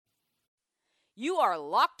You are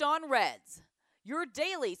Locked On Reds, your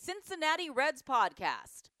daily Cincinnati Reds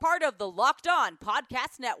podcast. Part of the Locked On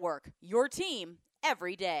Podcast Network, your team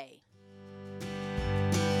every day.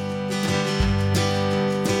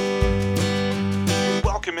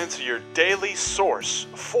 Welcome into your daily source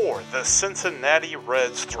for the Cincinnati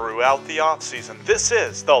Reds throughout the offseason. This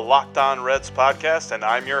is the Locked On Reds podcast, and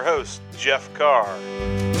I'm your host, Jeff Carr.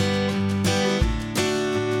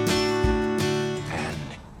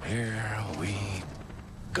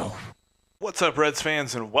 What's up, Reds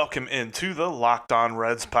fans, and welcome into the Locked On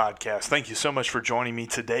Reds podcast. Thank you so much for joining me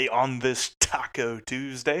today on this Taco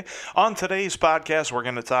Tuesday. On today's podcast, we're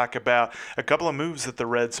going to talk about a couple of moves that the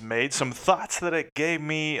Reds made, some thoughts that it gave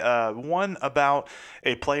me, one about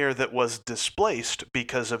a player that was displaced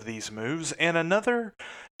because of these moves, and another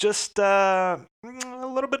just a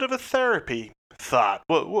little bit of a therapy thought.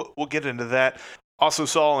 We'll get into that. Also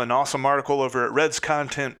saw an awesome article over at Reds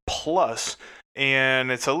Content Plus.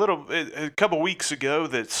 And it's a couple weeks ago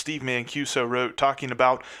that Steve Mancuso wrote talking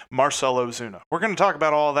about Marcell Ozuna. We're going to talk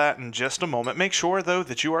about all that in just a moment. Make sure, though,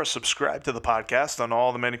 that you are subscribed to the podcast on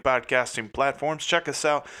all the many podcasting platforms. Check us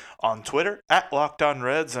out on Twitter at Locked On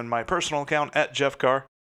Reds and my personal account at Jeff Carr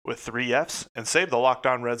with 3 Fs. And save the Locked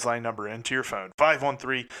On Reds line number into your phone,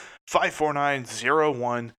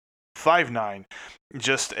 513-549-0159.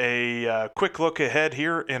 Just a quick look ahead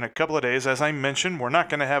here in a couple of days. As I mentioned, we're not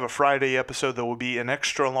going to have a Friday episode. There will be an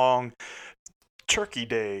extra long Turkey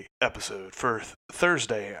Day episode for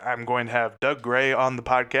Thursday. I'm going to have Doug Gray on the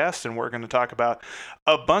podcast, and we're going to talk about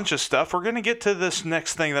a bunch of stuff. We're going to get to this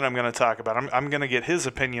next thing that I'm going to talk about. I'm going to get his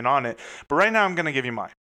opinion on it, but right now I'm going to give you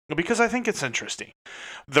mine, because I think it's interesting.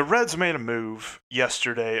 The Reds made a move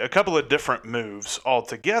yesterday, a couple of different moves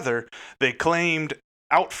altogether. They claimed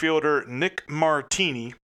outfielder Nick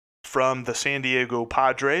Martini from the San Diego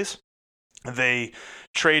Padres. They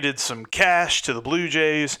traded some cash to the Blue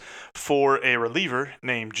Jays for a reliever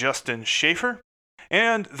named Justin Schaefer,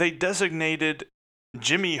 and they designated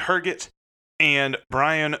Jimmy Herget and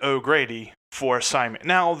Brian O'Grady for assignment.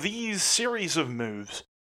 Now, these series of moves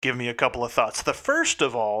give me a couple of thoughts. The first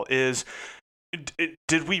of all is,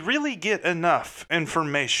 did we really get enough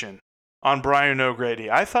information on Brian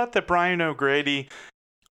O'Grady? I thought that Brian O'Grady,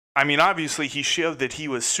 obviously he showed that he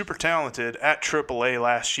was super talented at AAA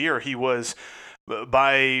last year. He was,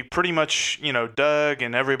 by pretty much, Doug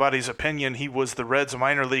and everybody's opinion, he was the Reds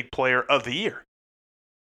minor league player of the year.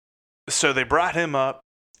 So they brought him up,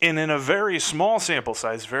 and in a very small sample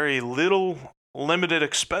size, very little limited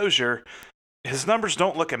exposure, his numbers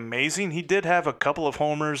don't look amazing. He did have a couple of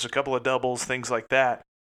homers, a couple of doubles, things like that.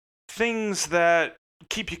 Things that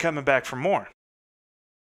keep you coming back for more.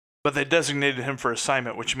 But they designated him for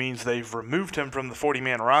assignment, which means they've removed him from the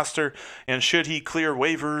 40-man roster, and should he clear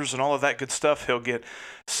waivers and all of that good stuff, he'll get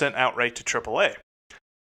sent outright to AAA.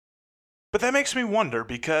 But that makes me wonder,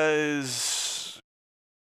 because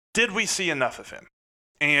did we see enough of him?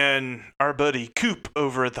 And our buddy Coop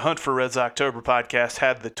over at the Hunt for Reds October podcast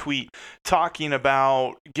had the tweet talking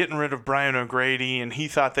about getting rid of Brian O'Grady, and he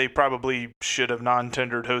thought they probably should have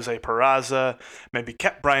non-tendered Jose Peraza, maybe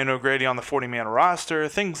kept Brian O'Grady on the 40-man roster,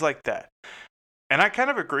 things like that. And I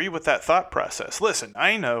kind of agree with that thought process. Listen,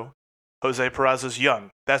 I know Jose Peraza's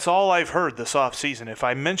young. That's all I've heard this offseason. If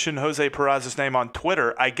I mention Jose Peraza's name on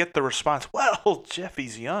Twitter, I get the response, well, Jeff,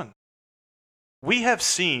 he's young. We have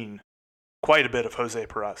seen quite a bit of Jose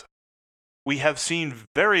Peraza. We have seen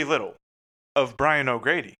very little of Brian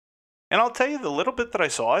O'Grady. And I'll tell you, the little bit that I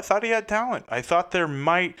saw, I thought he had talent. I thought there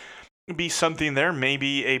might be something there,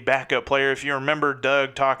 maybe a backup player. If you remember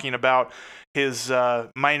Doug talking about his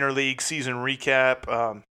minor league season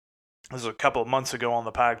recap, this was a couple of months ago on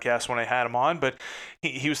the podcast when I had him on, but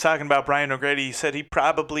he was talking about Brian O'Grady. He said he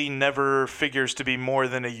probably never figures to be more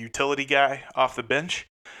than a utility guy off the bench,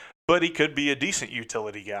 but he could be a decent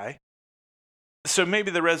utility guy. So maybe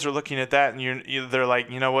the Reds are looking at that, and they're like,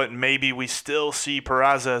 you know what, maybe we still see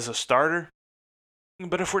Peraza as a starter.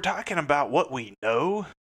 But if we're talking about what we know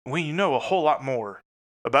a whole lot more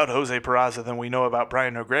about Jose Peraza than we know about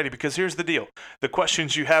Brian O'Grady, because here's the deal. The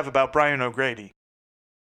questions you have about Brian O'Grady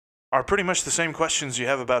are pretty much the same questions you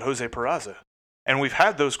have about Jose Peraza. And we've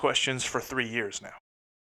had those questions for 3 years now.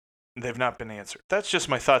 They've not been answered. That's just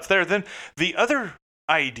my thoughts there. Then the other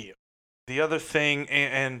idea, the other thing,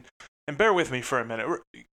 and bear with me for a minute.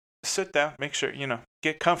 Sit down, make sure,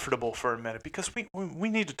 get comfortable for a minute, because we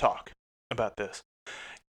need to talk about this.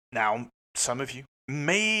 Now, some of you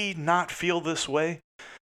may not feel this way,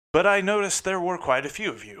 but I noticed there were quite a few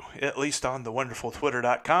of you, at least on the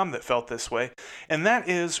wonderfultwitter.com, that felt this way. And that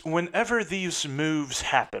is, whenever these moves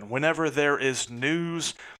happen, whenever there is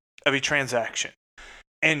news of a transaction,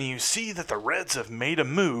 and you see that the Reds have made a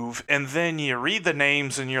move, and then you read the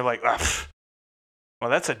names and you're like, well,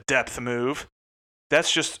 that's a depth move.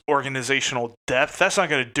 That's just organizational depth. That's not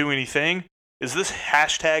going to do anything. Is this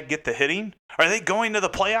hashtag get the hitting? Are they going to the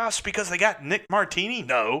playoffs because they got Nick Martini?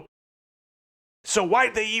 No. So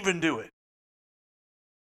why'd they even do it?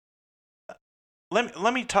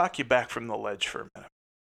 Let me talk you back from the ledge for a minute.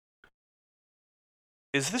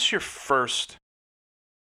 Is this your first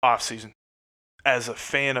offseason as a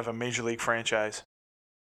fan of a Major League franchise?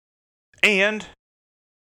 And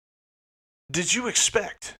did you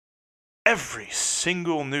expect every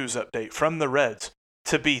single news update from the Reds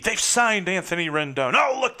to be, they've signed Anthony Rendon.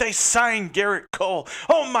 Oh, look, they signed Garrett Cole.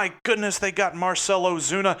 Oh, my goodness, they got Marcell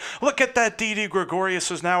Ozuna. Look at that, Didi Gregorius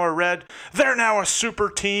is now a Red. They're now a super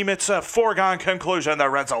team. It's a foregone conclusion. The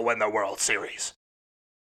Reds will win the World Series.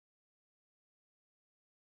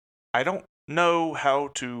 I don't know how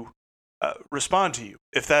to respond to you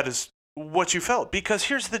if that is what you felt, because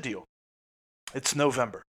here's the deal. It's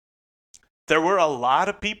November. There were a lot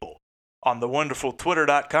of people on the wonderful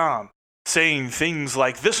Twitter.com saying things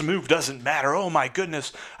like, this move doesn't matter. Oh my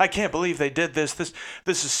goodness, I can't believe they did this. This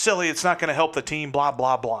is silly. It's not going to help the team, blah,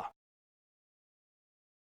 blah, blah.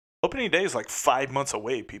 Opening day is like 5 months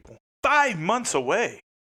away, people. 5 months away.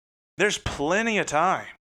 There's plenty of time.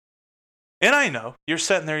 And I know, you're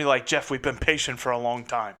sitting there, you're like, Jeff, we've been patient for a long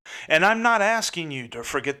time. And I'm not asking you to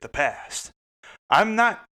forget the past. I'm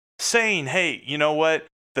not saying, hey, you know what?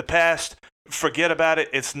 The past, forget about it.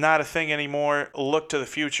 It's not a thing anymore. Look to the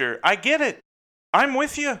future. I get it. I'm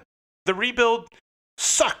with you. The rebuild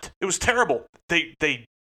sucked. It was terrible. They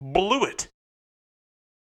blew it.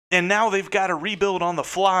 And now they've got to rebuild on the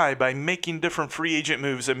fly by making different free agent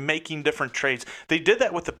moves and making different trades. They did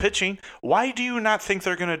that with the pitching. Why do you not think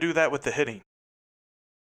they're going to do that with the hitting?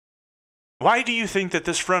 Why do you think that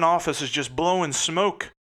this front office is just blowing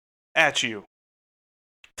smoke at you,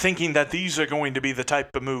 thinking that these are going to be the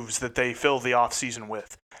type of moves that they fill the offseason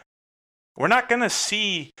with? We're not going to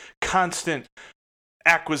see constant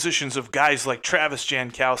acquisitions of guys like Travis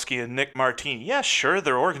Jankowski and Nick Martini. Yeah, sure,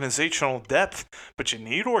 they're organizational depth, but you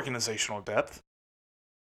need organizational depth.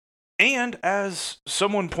 And as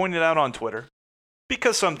someone pointed out on Twitter,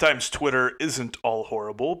 because sometimes Twitter isn't all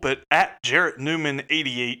horrible, but at Jarrett Newman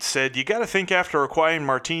 88 said, you got to think after acquiring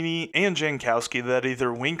Martini and Jankowski that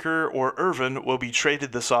either Winker or Irvin will be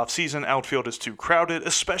traded this offseason. Outfield is too crowded,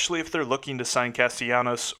 especially if they're looking to sign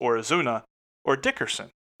Castellanos or Ozuna or Dickerson,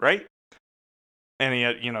 right? And he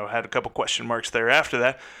had a couple question marks there after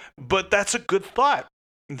that. But that's a good thought.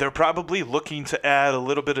 They're probably looking to add a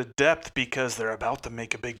little bit of depth because they're about to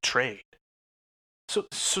make a big trade. So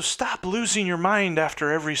stop losing your mind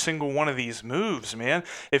after every single one of these moves, man.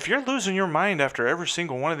 If you're losing your mind after every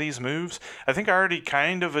single one of these moves, I think I already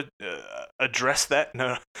kind of addressed that in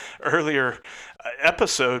an earlier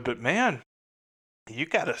episode. But, man, you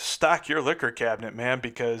got to stock your liquor cabinet, man,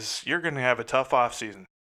 because you're going to have a tough offseason.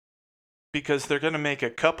 Because they're going to make a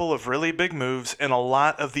couple of really big moves and a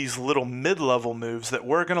lot of these little mid-level moves that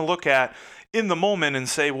we're going to look at in the moment and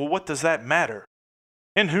say, well, what does that matter?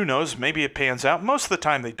 And who knows, maybe it pans out. Most of the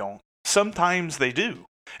time they don't. Sometimes they do.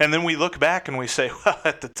 And then we look back and we say, well,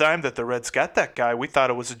 at the time that the Reds got that guy, we thought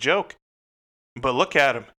it was a joke. But look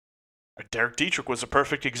at him. Derek Dietrich was a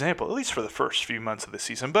perfect example, at least for the first few months of the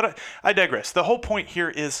season. But I digress. The whole point here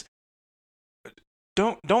is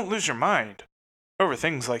don't lose your mind over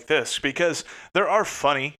things like this, because there are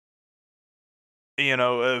funny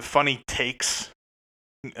takes,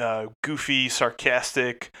 goofy,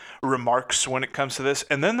 sarcastic remarks when it comes to this.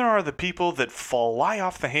 And then there are the people that fly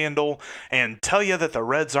off the handle and tell you that the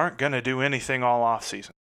Reds aren't going to do anything all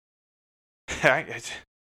offseason.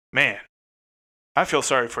 Man, I feel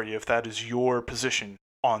sorry for you if that is your position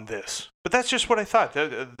on this. But that's just what I thought,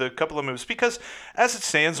 the couple of moves. Because as it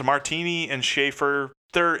stands, Martini and Schaefer,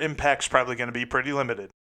 their impact's probably going to be pretty limited.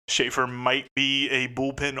 Schaefer might be a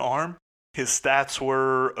bullpen arm. His stats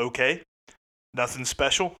were okay. Nothing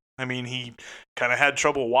special. I mean, he kind of had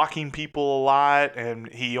trouble walking people a lot, and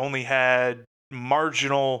he only had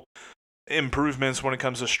marginal improvements when it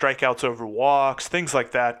comes to strikeouts over walks, things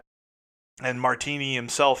like that. And Martini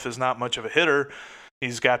himself is not much of a hitter.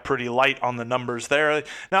 He's got pretty light on the numbers there.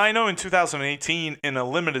 Now, I know in 2018, in a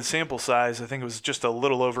limited sample size, I think it was just a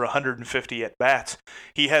little over 150 at-bats,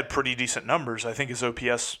 he had pretty decent numbers. I think his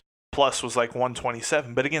OPS plus was like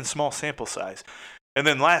 127, but again, small sample size. And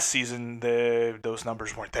then last season, those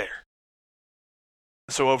numbers weren't there.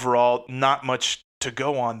 So overall, not much to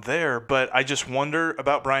go on there, but I just wonder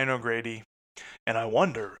about Brian O'Grady. And I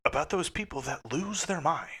wonder about those people that lose their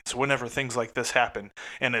minds whenever things like this happen,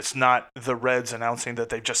 and it's not the Reds announcing that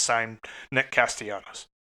they just signed Nick Castellanos.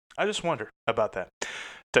 I just wonder about that.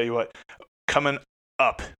 Tell you what, coming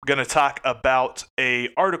up, going to talk about a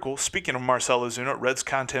article. Speaking of Marcell Ozuna, Reds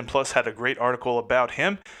Content Plus had a great article about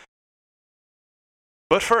him.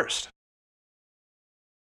 But first,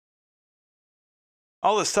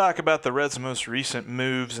 all this talk about the Reds' most recent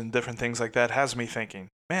moves and different things like that has me thinking,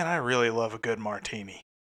 man, I really love a good martini.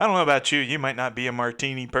 I don't know about you, you might not be a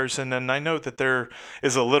martini person, and I know that there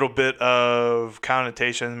is a little bit of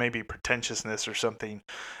connotation, maybe pretentiousness or something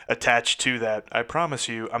attached to that. I promise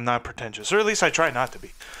you, I'm not pretentious, or at least I try not to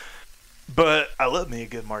be. But I love me a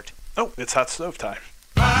good martini. Oh, it's hot stove time.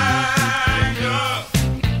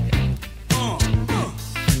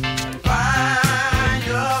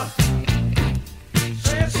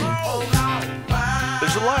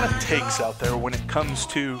 There's a lot of takes out there when it comes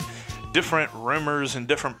to different rumors and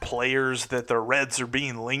different players that the Reds are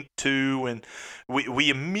being linked to, and we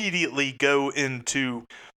immediately go into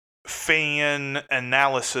fan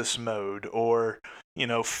analysis mode or,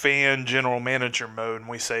 fan general manager mode, and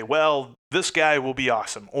we say, well, this guy will be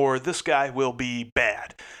awesome or this guy will be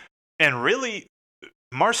bad. And really,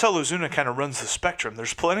 Marcell Ozuna kind of runs the spectrum.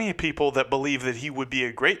 There's plenty of people that believe that he would be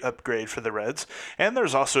a great upgrade for the Reds, and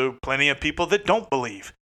there's also plenty of people that don't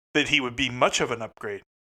believe that he would be much of an upgrade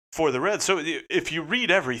for the Reds. So if you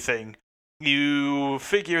read everything, you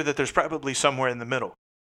figure that there's probably somewhere in the middle.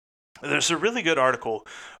 There's a really good article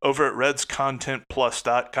over at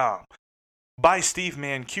RedsContentPlus.com by Steve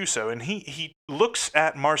Mancuso, and he looks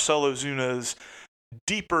at Marcell Ozuna's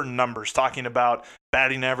deeper numbers, talking about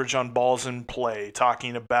batting average on balls in play,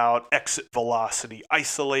 talking about exit velocity,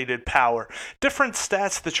 isolated power, different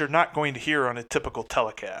stats that you're not going to hear on a typical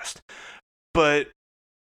telecast, but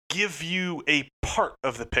give you a part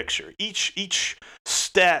of the picture. Each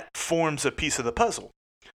stat forms a piece of the puzzle.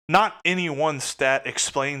 Not any one stat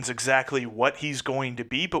explains exactly what he's going to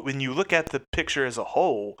be, but when you look at the picture as a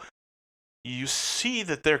whole, you see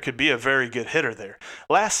that there could be a very good hitter there.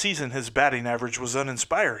 Last season, his batting average was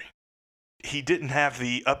uninspiring. He didn't have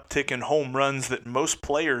the uptick in home runs that most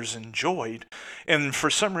players enjoyed. And for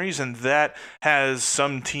some reason, that has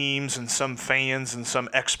some teams and some fans and some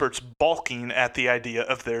experts balking at the idea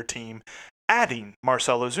of their team adding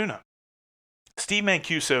Marcell Ozuna. Steve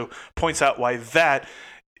Mancuso points out why that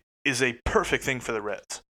is a perfect thing for the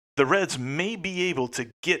Reds. The Reds may be able to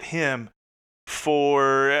get him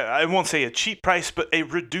for, I won't say a cheap price, but a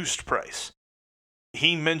reduced price.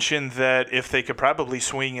 He mentioned that if they could probably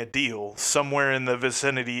swing a deal somewhere in the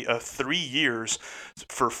vicinity of 3 years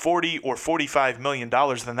for $40 or $45 million,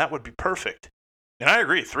 then that would be perfect. And I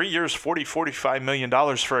agree, 3 years, $45 million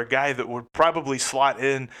for a guy that would probably slot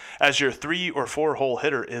in as your 3 or 4 hole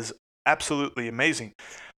hitter is absolutely amazing.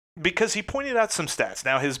 Because he pointed out some stats.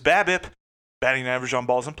 Now, his BABIP, batting average on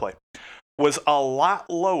balls in play, was a lot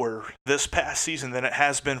lower this past season than it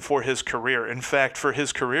has been for his career. In fact, for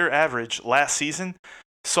his career average last season,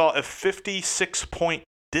 saw a 56-point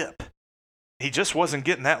dip. He just wasn't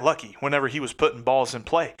getting that lucky whenever he was putting balls in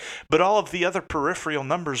play. But all of the other peripheral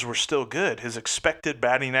numbers were still good. His expected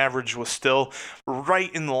batting average was still right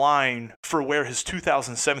in line for where his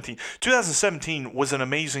 2017 was an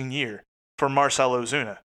amazing year for Marcell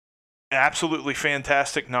Ozuna. Absolutely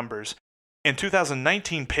fantastic numbers. And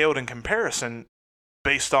 2019 paled in comparison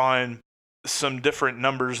based on some different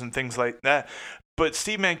numbers and things like that. But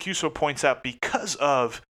Steve Mancuso points out because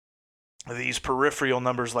of these peripheral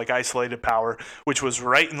numbers like isolated power, which was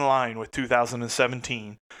right in line with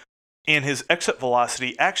 2017, and his exit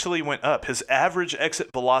velocity actually went up. His average exit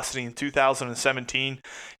velocity in 2017,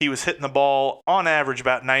 he was hitting the ball on average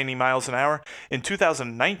about 90 miles an hour. In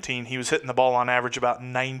 2019, he was hitting the ball on average about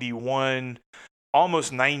 91,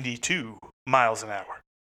 almost 92 miles an hour.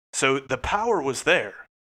 So the power was there.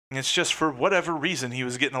 It's just for whatever reason he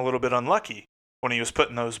was getting a little bit unlucky when he was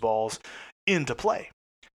putting those balls into play.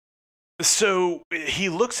 So he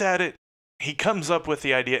looks at it, he comes up with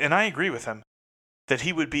the idea, and I agree with him, that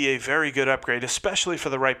he would be a very good upgrade, especially for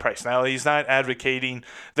the right price. Now, he's not advocating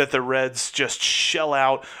that the Reds just shell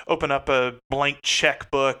out, open up a blank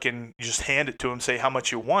checkbook and just hand it to him, say how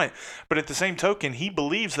much you want. But at the same token, he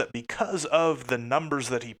believes that because of the numbers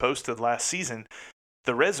that he posted last season,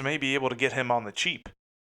 the Reds may be able to get him on the cheap.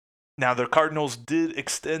 Now, the Cardinals did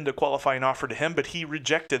extend a qualifying offer to him, but he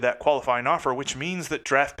rejected that qualifying offer, which means that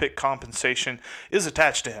draft pick compensation is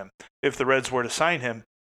attached to him if the Reds were to sign him.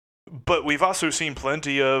 But we've also seen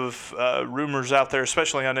plenty of rumors out there,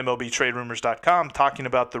 especially on MLBTradeRumors.com, talking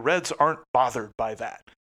about the Reds aren't bothered by that.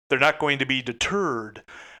 They're not going to be deterred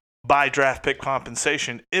by draft pick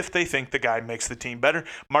compensation if they think the guy makes the team better.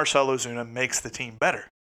 Marcell Ozuna makes the team better.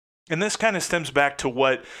 And this kind of stems back to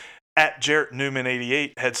what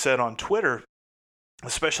 @JarrettNewman88 had said on Twitter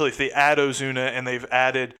especially if they add Ozuna and they've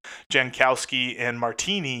added Jankowski and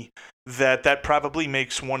Martini, that probably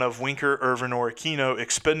makes one of Winker, Irvin, or Aquino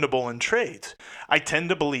expendable in trades. I tend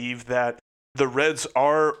to believe that the Reds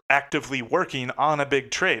are actively working on a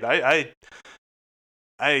big trade. I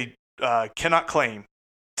cannot claim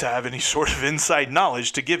to have any sort of inside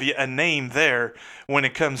knowledge to give you a name there when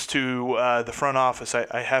it comes to the front office.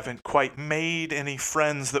 I haven't quite made any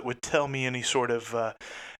friends that would tell me any sort of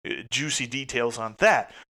juicy details on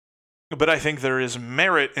that. But I think there is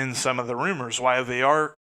merit in some of the rumors. While they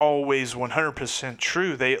are always 100%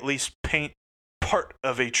 true, they at least paint part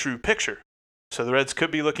of a true picture. So the Reds could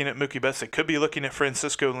be looking at Mookie Betts. They could be looking at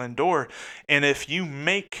Francisco Lindor. And if you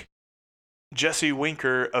make Jesse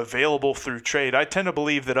Winker available through trade, I tend to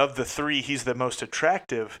believe that of the three, he's the most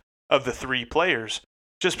attractive of the three players,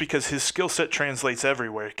 just because his skill set translates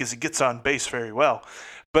everywhere, because he gets on base very well.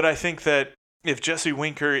 But I think that if Jesse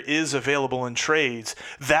Winker is available in trades,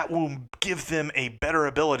 that will give them a better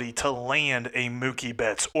ability to land a Mookie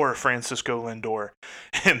Betts or a Francisco Lindor.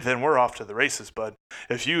 And then we're off to the races, bud.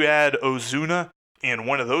 If you add Ozuna and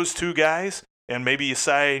one of those two guys, and maybe you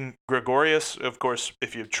sign Gregorius, of course,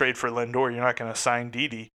 if you trade for Lindor, you're not going to sign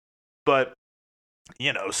Didi. But,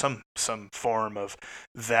 you know, some form of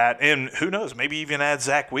that. And who knows, maybe even add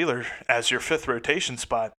Zach Wheeler as your fifth rotation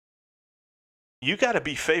spot. You got to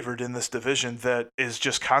be favored in this division that is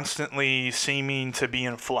just constantly seeming to be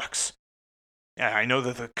in flux. Yeah, I know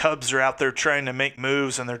that the Cubs are out there trying to make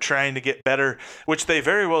moves and they're trying to get better, which they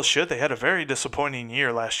very well should. They had a very disappointing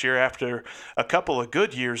year last year after a couple of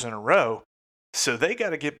good years in a row. So they got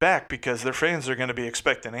to get back because their fans are going to be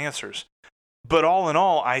expecting answers. But all in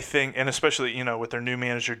all, I think, and especially, you know, with their new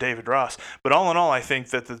manager, David Ross, but all in all, I think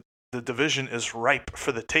that the division is ripe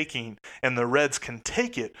for the taking and the Reds can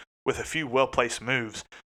take it with a few well-placed moves.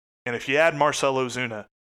 And if you add Marcell Ozuna,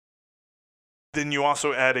 then you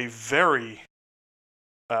also add a very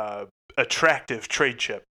attractive trade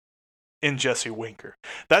chip in Jesse Winker.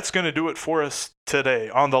 That's going to do it for us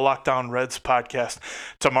today on the Locked On Reds podcast.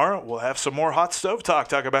 Tomorrow, we'll have some more hot stove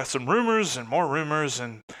talk about some rumors and more rumors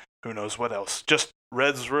and who knows what else. Just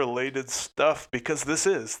Reds-related stuff, because this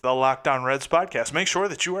is the Locked On Reds podcast. Make sure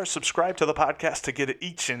that you are subscribed to the podcast to get it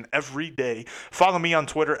each and every day. Follow me on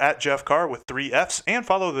Twitter at Jeff Carr with 3 Fs, and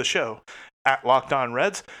follow the show at Locked On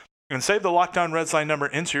Reds. And save the Locked On Reds line number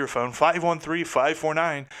into your phone,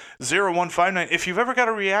 513-549-0159. If you've ever got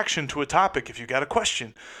a reaction to a topic, if you've got a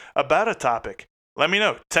question about a topic, let me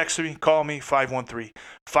know. Text me, call me,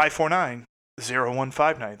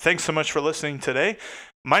 513-549-0159. Thanks so much for listening today.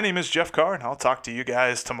 My name is Jeff Carr, and I'll talk to you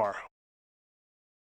guys tomorrow.